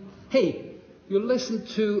me, hey, we're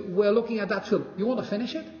looking at that film. You want to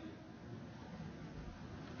finish it?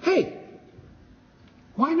 Hey,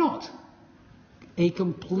 why not? A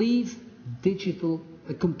complete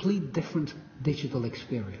different digital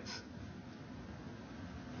experience.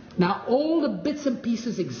 Now, all the bits and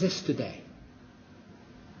pieces exist today.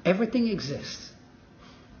 Everything exists.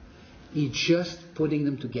 You're just putting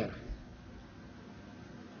them together.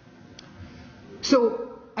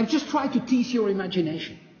 So, I've just tried to tease your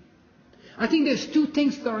imagination. I think there's two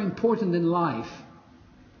things that are important in life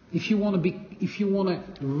if you want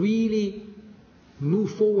to really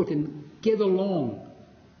move forward and get along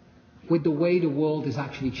with the way the world is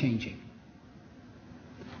actually changing.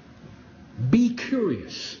 Be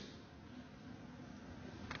curious.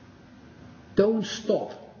 Don't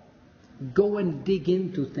stop. Go and dig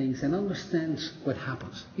into things and understand what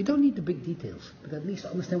happens. You don't need the big details, but at least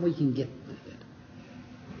understand what you can get with it.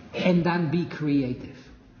 And then be creative.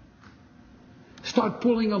 Start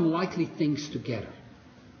pulling unlikely things together.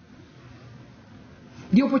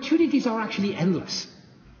 The opportunities are actually endless.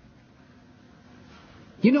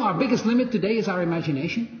 You know, our biggest limit today is our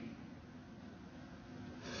imagination.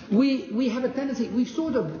 We have a tendency, we've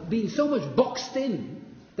sort of been so much boxed in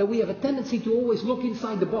that we have a tendency to always look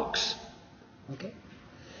inside the box. Okay?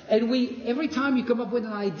 And every time you come up with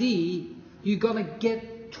an idea, you're going to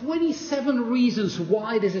get 27 reasons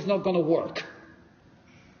why this is not going to work.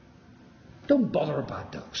 Don't bother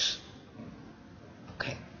about those.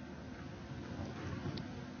 Okay.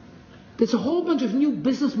 There's a whole bunch of new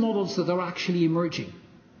business models that are actually emerging.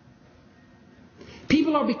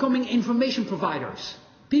 People are becoming information providers.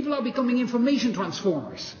 People are becoming information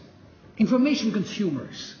transformers. Information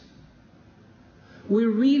consumers.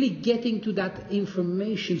 We're really getting to that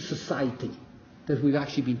information society that we've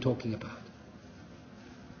actually been talking about.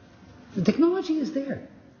 The technology is there.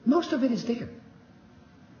 Most of it is there.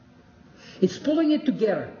 It's pulling it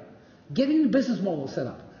together, getting the business model set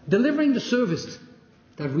up, delivering the service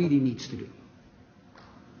that really needs to do.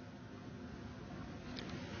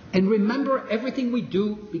 And remember, everything we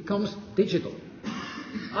do becomes digital.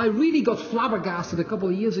 I really got flabbergasted a couple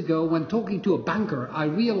of years ago when talking to a banker. I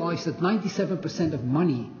realized that 97% of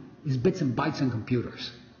money is bits and bytes on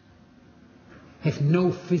computers. Have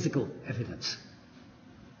no physical evidence.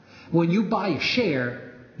 When you buy a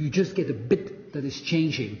share, you just get a bit that is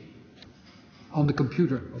changing on the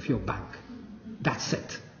computer of your bank. That's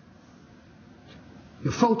it.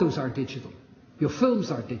 Your photos are digital. Your films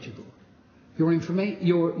are digital. Your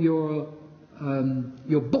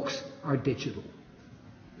books are digital.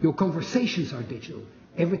 Your conversations are digital.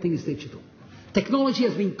 Everything is digital. Technology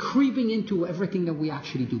has been creeping into everything that we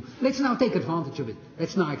actually do. Let's now take advantage of it.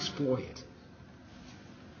 Let's now explore it.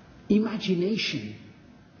 Imagination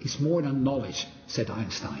is more than knowledge, said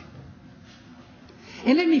Einstein.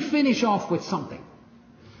 And let me finish off with something.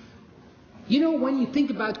 You know, when you think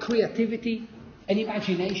about creativity and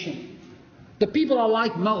imagination, the people I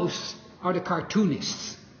like most are the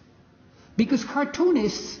cartoonists. Because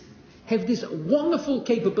cartoonists have this wonderful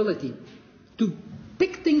capability to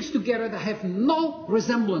pick things together that have no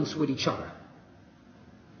resemblance with each other.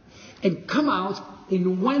 And come out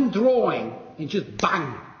in one drawing and just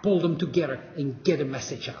bang, pull them together and get a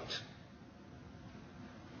message out.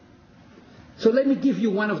 So let me give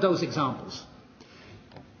you one of those examples.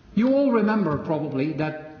 You all remember probably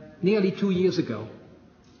that nearly 2 years ago,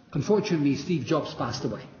 unfortunately, Steve Jobs passed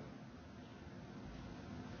away.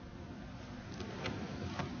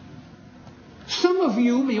 Some of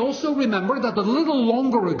you may also remember that a little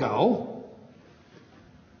longer ago,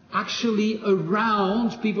 actually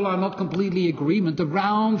around, people are not completely in agreement,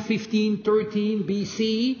 around 1513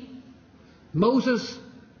 BC, Moses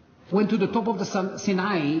went to the top of the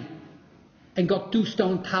Sinai and got 2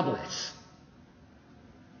 stone tablets.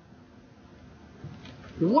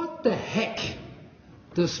 What the heck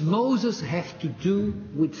does Moses have to do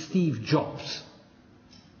with Steve Jobs?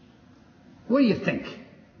 What do you think?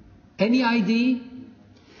 Any idea?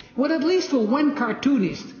 Well, at least for one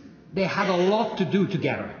cartoonist, they had a lot to do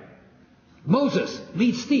together. Moses,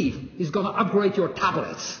 meet Steve, he's going to upgrade your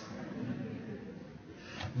tablets.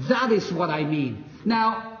 That is what I mean.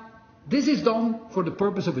 Now, this is done for the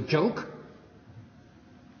purpose of a joke.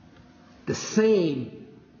 The same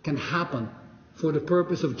can happen for the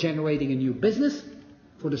purpose of generating a new business,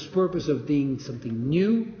 for the purpose of doing something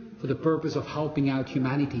new, for the purpose of helping out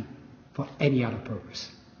humanity, for any other purpose.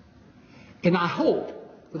 And I hope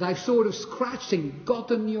that I've sort of scratched and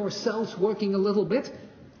gotten yourselves working a little bit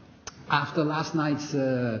after last night's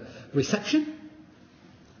reception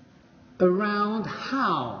around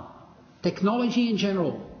how technology in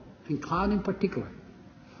general, and cloud in particular,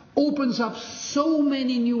 opens up so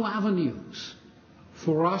many new avenues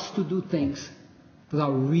for us to do things that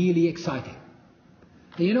are really exciting.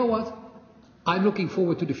 And you know what? I'm looking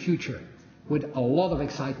forward to the future with a lot of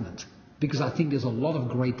excitement, because I think there's a lot of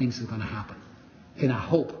great things that are going to happen. And I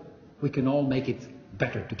hope we can all make it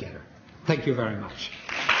better together. Thank you very much.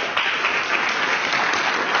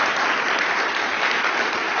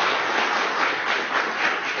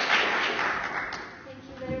 Thank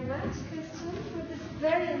you very much, Christian, for this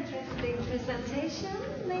very interesting presentation.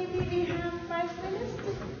 Maybe we have 5 minutes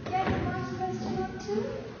to get one question or two.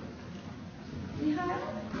 Michael?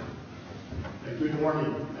 Good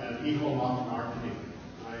morning, Michael Martin.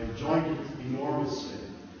 I enjoyed it enormously,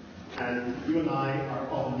 and you and I are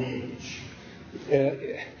of an age.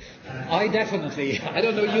 I definitely, I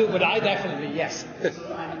don't know you, but I definitely, yes.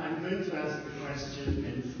 So I'm going to ask the question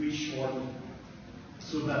in 3 short,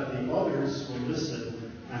 so that the others will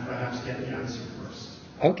listen and perhaps get the answer first.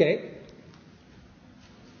 Okay.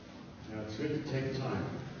 Now it's going to take time.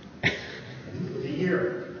 The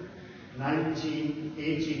year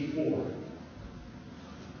 1984.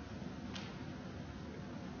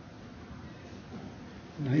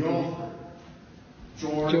 The author,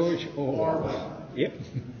 George Orwell. Yep.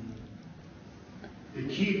 The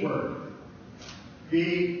key word,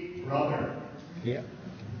 Big Brother. Yep.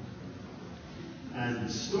 And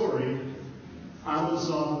the story,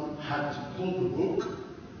 Amazon had to pull the book,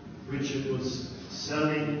 which it was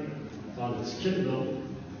selling on its Kindle,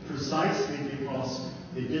 precisely because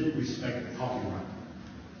they didn't respect copyright.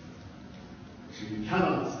 So you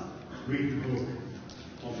cannot read the book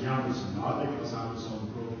of the Amazon now because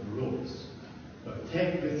Amazon broke the rules. But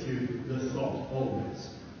take with you the thought always.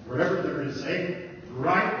 Wherever there is a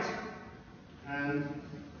right, and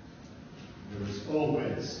there is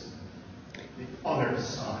always the other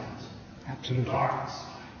side. Absolutely. The dark side.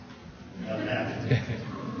 The left.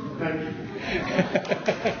 Thank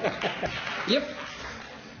you. Yep.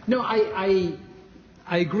 No, I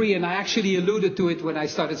agree, and I actually alluded to it when I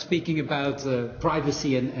started speaking about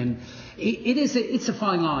privacy, and it's a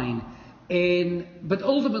fine line. But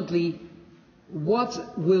ultimately,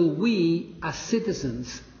 what will we as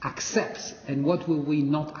citizens accept, and what will we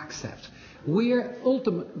not accept?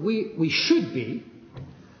 We should be,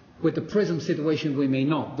 with the present situation we may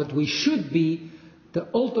not, but we should be the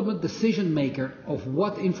ultimate decision maker of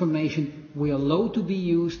what information we allow to be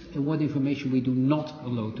used and what information we do not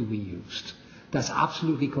allow to be used. That's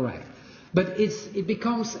absolutely correct. But it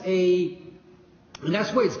becomes and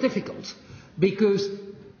that's where it's difficult, because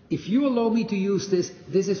if you allow me to use this,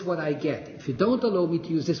 this is what I get. If you don't allow me to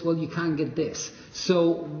use this, well, you can't get this.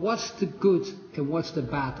 So what's the good and what's the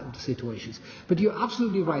bad of the situations? But you're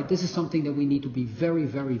absolutely right. This is something that we need to be very,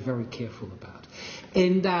 very, very careful about.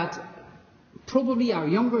 And that probably our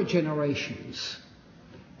younger generations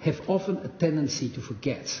have often a tendency to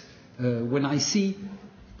forget. When I see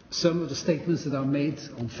some of the statements that are made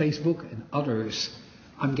on Facebook and others,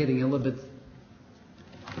 I'm getting a little bit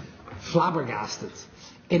flabbergasted.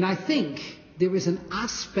 And I think there is an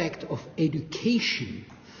aspect of education,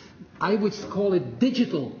 I would call it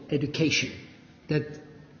digital education, that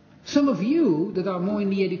some of you that are more in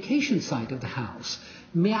the education side of the house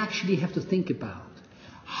may actually have to think about.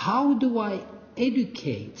 How do I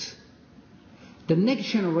educate the next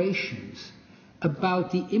generations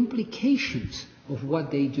about the implications of what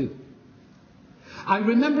they do? I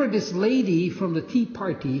remember this lady from the Tea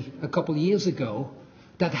Party a couple of years ago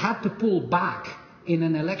that had to pull back in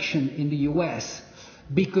an election in the US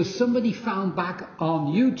because somebody found back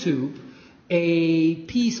on YouTube a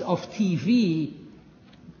piece of TV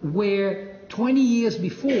where 20 years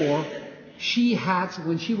before she had,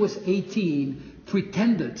 when she was 18,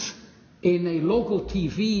 pretended in a local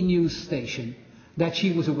TV news station that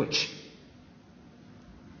she was a witch.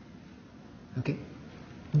 Okay?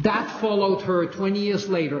 That followed her 20 years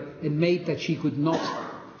later and made that she could not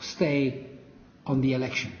stay on the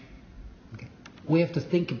election. Okay? We have to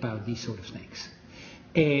think about these sort of things.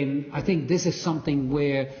 And I think this is something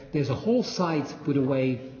where there's a whole side put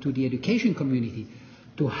away to the education community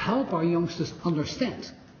to help our youngsters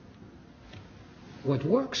understand what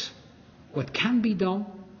works, what can be done,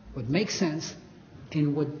 what makes sense,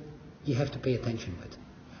 and what you have to pay attention with.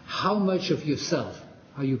 How much of yourself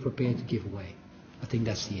are you prepared to give away? I think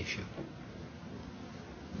that's the issue.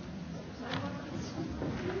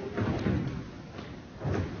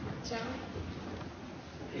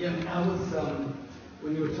 Yeah, I was,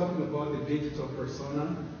 when you were talking about the digital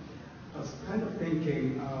persona, I was kind of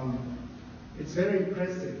thinking, it's very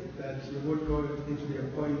impressive that you would go into the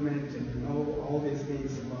appointment and you know all these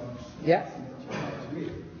things about Yeah. that you have to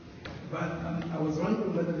meet. But I was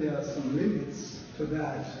wondering whether there are some limits to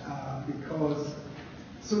that, because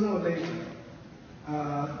sooner or later,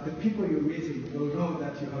 the people you're meeting will know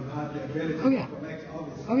that you have had the ability to collect all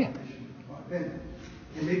this information about them.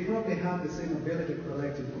 And they probably have the same ability to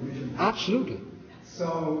collect information. Absolutely.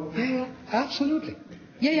 So... Yeah, absolutely.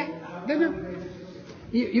 Yeah. No.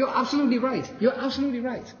 You're absolutely right. You're absolutely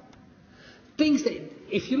right. Things that,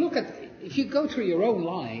 if you go through your own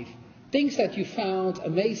life, things that you found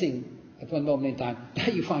amazing at one moment in time,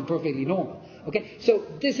 that you find perfectly normal. Okay, so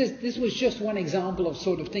this was just one example of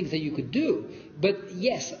sort of things that you could do. But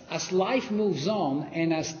yes, as life moves on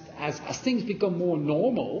and as things become more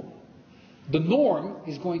normal, the norm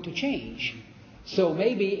is going to change. So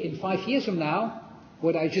maybe in 5 years from now,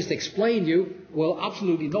 what I just explained you will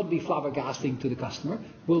absolutely not be flabbergasting to the customer,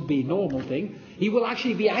 will be a normal thing. He will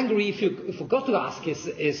actually be angry if you forgot to ask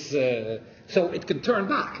so it can turn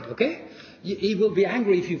back, okay? He will be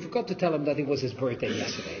angry if you forgot to tell him that it was his birthday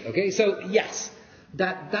yesterday, okay? So yes,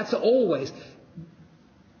 that's always.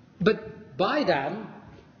 But by then,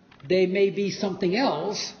 there may be something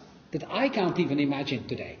else that I can't even imagine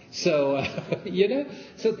today. So,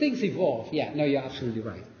 so things evolve. Yeah, no, you're absolutely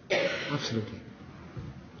right. Absolutely.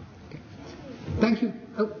 Okay. Thank you.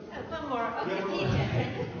 Oh. One more. Okay,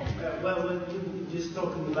 Peter. Well, you're just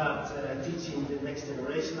talking about teaching the next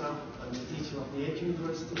generation. I'm the teacher of the Edge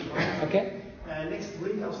University. Okay. Next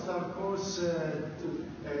week I'll start a course to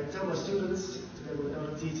tell my students, together with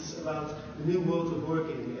other teachers, about the new world of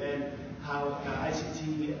working and how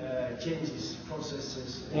ICT changes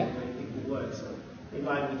processes and the way people work. So, in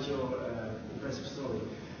line with your impressive story.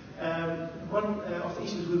 One of the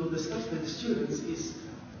issues we will discuss with the students is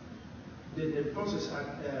the process.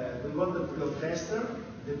 We want them to go faster.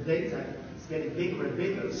 The data is getting bigger and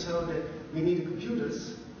bigger, so that we need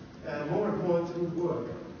computers more and more to do work.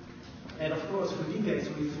 And of course, for decades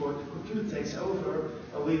we thought the computer takes over,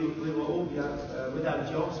 we will all be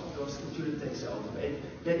without jobs because the computer takes over. And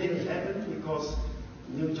that didn't happen because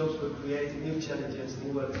new jobs were created, new challenges,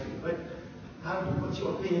 new work. But what's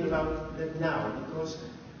your opinion about that now? Because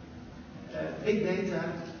big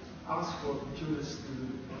data asks for computers to do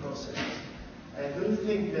processes. Do you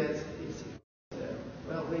think that it's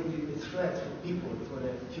maybe a threat for people for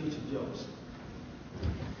their future jobs?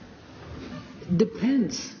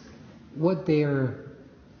 Depends what they're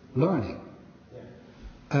learning.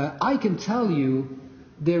 I can tell you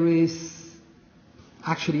there is,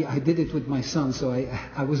 actually I did it with my son, so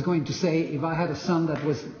I was going to say if I had a son that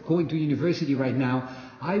was going to university right now,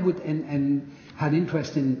 I would, and had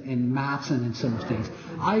interest in maths and in some things,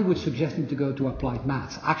 I would suggest him to go to applied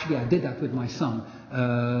maths. Actually I did that with my son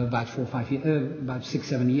about 6,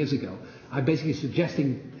 7 years ago. I basically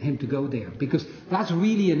suggesting him to go there because that's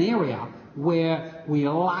really an area where we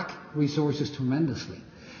lack resources tremendously.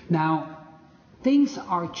 Now, things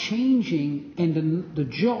are changing and the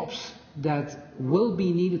jobs that will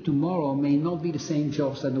be needed tomorrow may not be the same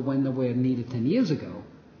jobs that the ones that were needed 10 years ago.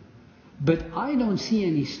 But I don't see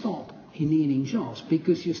any stop in needing jobs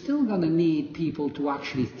because you're still going to need people to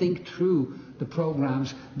actually think through the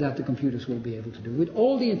programs that the computers will be able to do. With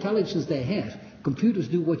all the intelligence they have, computers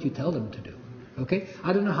do what you tell them to do. Okay?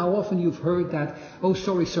 I don't know how often you've heard that, oh,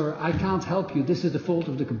 sorry, sir, I can't help you. This is the fault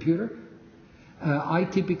of the computer. I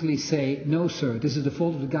typically say, no, sir, this is the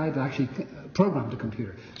fault of the guy that actually programmed the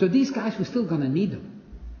computer. So these guys, we're still going to need them.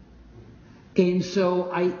 And so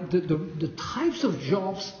the types of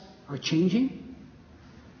jobs are changing,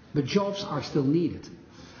 but jobs are still needed.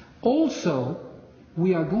 Also,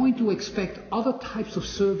 we are going to expect other types of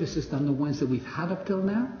services than the ones that we've had up till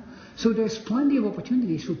now. So there's plenty of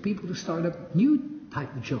opportunities for people to start up new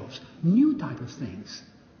type of jobs, new type of things.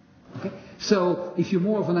 Okay? So if you're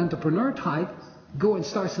more of an entrepreneur type, go and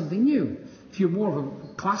start something new. If you're more of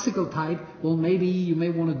a classical type, well, maybe you may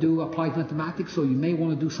want to do applied mathematics, or you may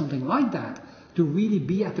want to do something like that to really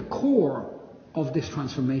be at the core of this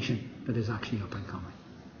transformation that is actually up and coming.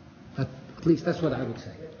 At least that's what I would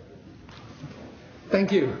say.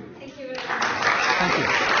 Thank you. Thank you very much. Thank you.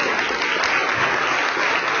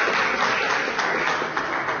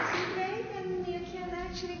 Great, and you can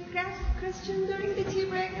actually ask questions during